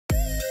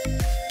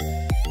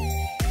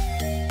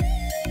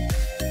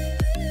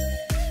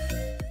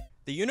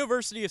The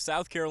University of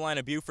South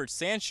Carolina Beaufort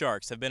Sand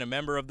Sharks have been a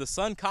member of the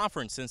Sun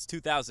Conference since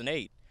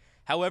 2008.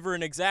 However,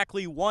 in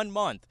exactly 1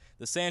 month,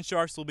 the Sand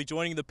Sharks will be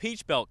joining the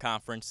Peach Belt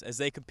Conference as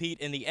they compete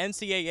in the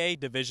NCAA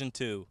Division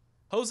II.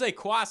 Jose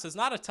Cuas is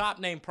not a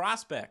top-name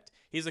prospect.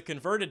 He's a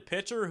converted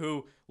pitcher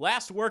who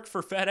last worked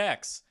for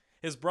FedEx.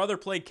 His brother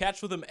played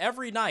catch with him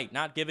every night,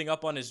 not giving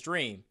up on his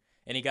dream,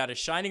 and he got a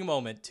shining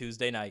moment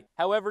Tuesday night.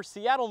 However,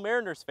 Seattle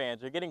Mariners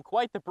fans are getting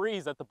quite the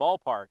breeze at the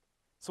ballpark.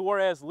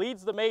 Suarez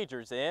leads the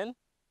majors in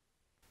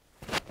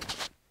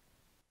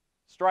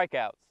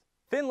strikeouts.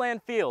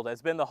 Finland Field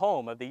has been the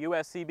home of the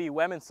USCB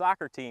women's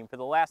soccer team for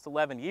the last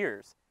 11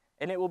 years,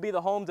 and it will be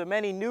the home to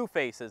many new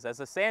faces as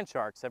the Sand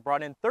Sharks have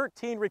brought in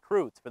 13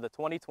 recruits for the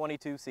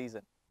 2022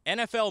 season.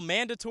 NFL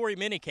mandatory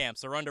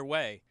minicamps are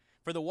underway.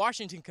 For the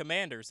Washington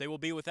Commanders, they will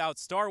be without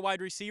star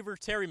wide receiver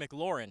Terry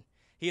McLaurin.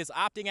 He is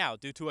opting out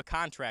due to a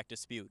contract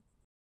dispute.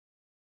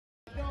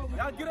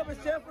 Y'all get up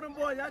and cheer for them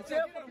boys. Y'all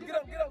cheer for them. Get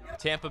up.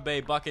 Tampa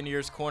Bay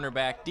Buccaneers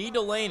cornerback Dee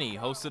Delaney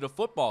hosted a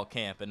football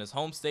camp in his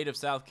home state of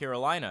South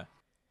Carolina.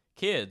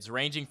 Kids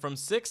ranging from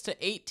 6 to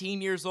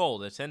 18 years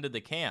old attended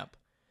the camp.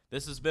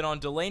 This has been on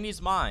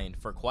Delaney's mind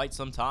for quite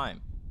some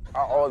time. I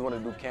always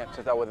wanted to do camp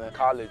since I was in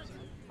college.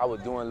 I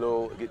was doing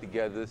little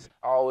get-togethers.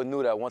 I always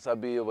knew that once I'd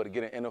be able to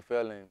get in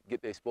NFL and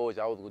get the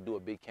exposure, I was going to do a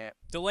big camp.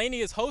 Delaney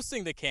is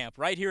hosting the camp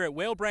right here at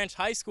Whale Branch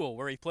High School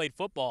where he played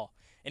football,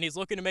 and he's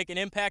looking to make an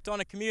impact on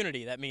a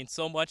community that means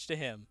so much to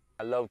him.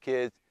 I love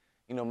kids.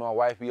 You know, my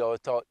wife, we always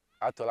talk.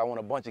 I told her I want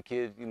a bunch of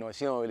kids. You know,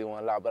 she don't really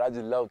want a lot, but I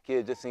just love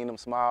kids, just seeing them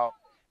smile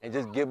and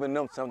just giving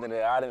them something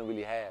that I didn't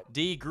really have.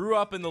 Dee grew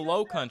up in the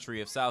low country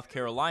of South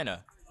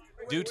Carolina.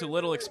 Due to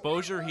little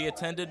exposure, he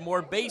attended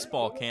more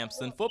baseball camps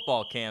than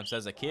football camps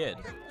as a kid.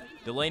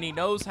 Delaney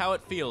knows how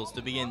it feels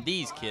to be in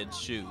these kids'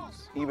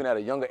 shoes. Even at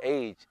a younger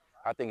age,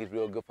 I think it's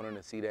real good for them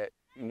to see that,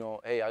 you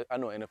know, hey, I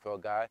know an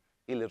NFL guy.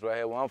 He lives right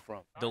here where I'm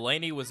from.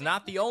 Delaney was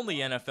not the only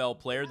NFL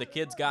player the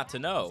kids got to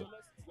know.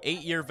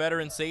 8-year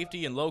veteran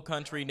safety and low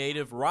country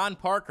native Ron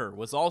Parker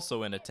was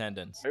also in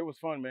attendance. It was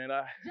fun, man.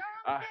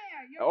 I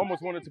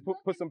almost wanted to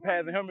put some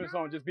pads and helmets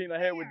on, just being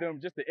ahead with them,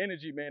 just the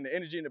energy, man, the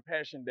energy and the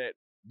passion that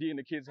Dee and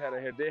the kids had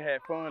ahead. They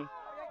had fun,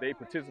 they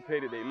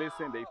participated, they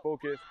listened, they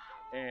focused,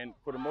 and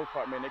for the most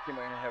part, man, they came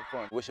out here and had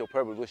fun. What's your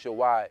purpose? What's your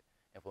why?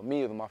 And for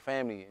me, it was my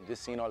family, and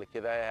just seeing all the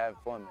kids out here having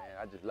fun, man,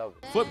 I just love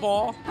it.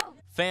 Football,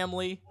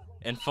 family,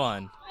 and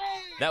fun.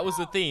 That was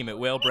the theme at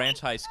Whale Branch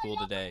High School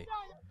today.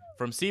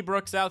 From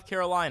Seabrook, South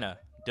Carolina,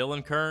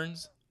 Dylan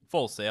Kerns,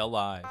 Full Sail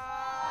Live.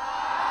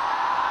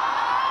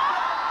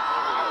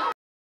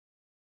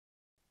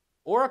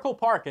 Oracle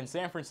Park in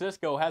San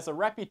Francisco has a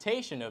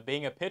reputation of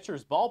being a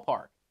pitcher's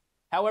ballpark.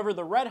 However,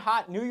 the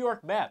red-hot New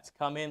York Mets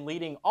come in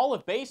leading all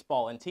of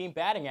baseball in team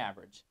batting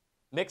average.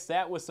 Mix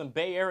that with some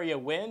Bay Area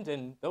wind,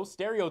 and those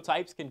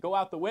stereotypes can go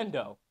out the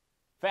window.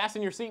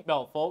 Fasten your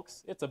seatbelt,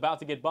 folks. It's about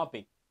to get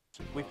bumpy.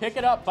 We pick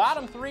it up,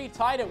 bottom three,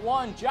 tied at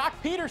 1. Jock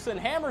Peterson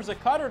hammers a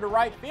cutter to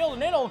right field,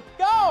 and it'll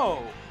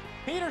go!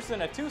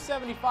 Peterson, a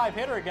 .275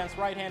 hitter against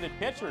right-handed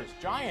pitchers.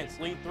 Giants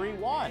lead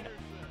 3-1.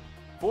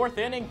 Fourth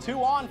inning,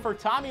 2 on for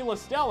Tommy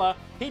LaStella.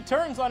 He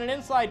turns on an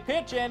inside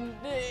pitch, and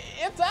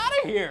it's out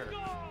of here!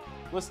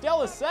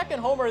 LaStella's second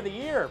homer of the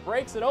year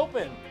breaks it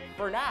open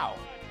for now.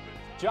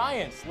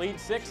 Giants lead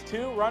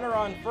 6-2, runner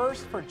on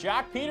first for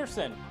Jock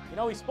Peterson. You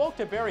know, he spoke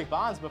to Barry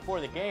Bonds before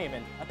the game,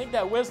 and I think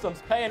that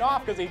wisdom's paying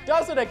off because he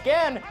does it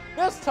again,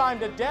 this time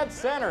to dead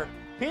center.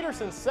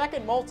 Peterson's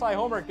second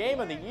multi-homer game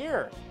of the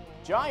year.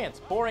 Giants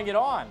pouring it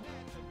on.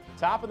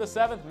 Top of the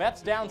 7th,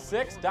 Mets down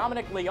 6.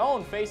 Dominic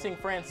Leone facing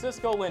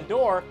Francisco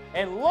Lindor,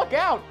 and look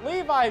out,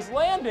 Levi's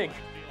landing.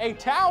 A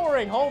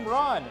towering home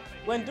run.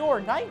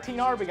 Lindor, 19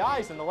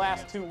 RBIs in the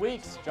last 2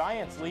 weeks.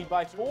 Giants lead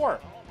by 4.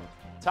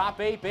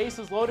 Top 8,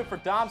 bases loaded for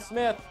Dom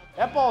Smith.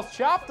 That ball's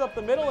chopped up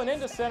the middle and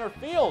into center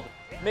field.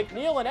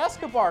 McNeil and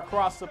Escobar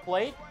cross the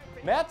plate.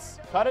 Mets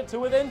cut it to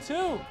within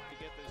 2.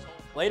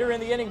 Later in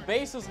the inning,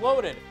 bases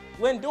loaded.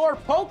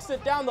 Lindor pokes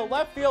it down the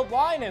left field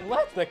line and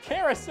lets the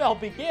carousel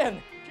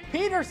begin.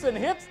 Peterson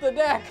hits the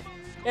deck,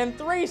 and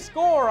 3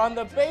 score on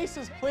the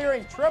bases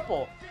clearing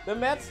triple. The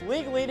Mets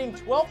league-leading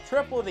 12th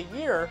triple of the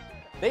year.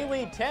 They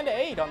lead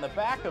 10-8 on the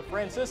back of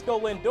Francisco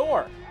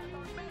Lindor.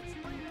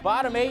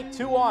 Bottom 8,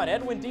 2 on.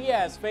 Edwin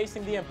Diaz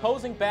facing the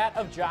imposing bat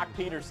of Jock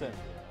Peterson.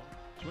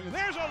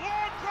 There's a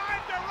long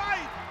drive to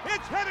right.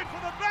 It's headed for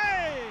the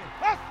bay.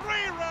 A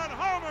 3-run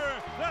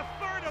homer. The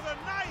third of the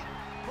night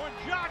for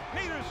Jock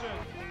Peterson.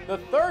 The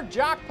third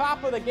Jock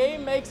pop of the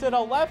game makes it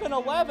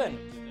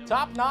 11-11.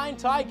 Top 9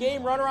 tie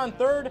game, runner on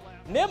third.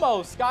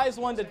 Nimmo skies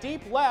one to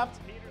deep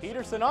left.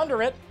 Peterson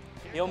under it.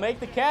 He'll make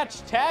the catch.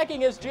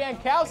 Tagging is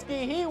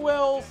Jankowski. He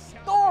will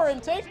score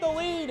and take the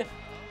lead.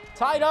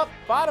 Tied up,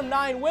 bottom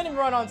 9 winning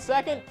run on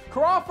second.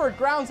 Crawford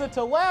grounds it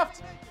to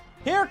left.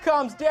 Here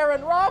comes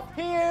Darren Ruff.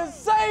 He is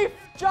safe.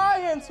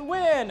 Giants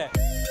win.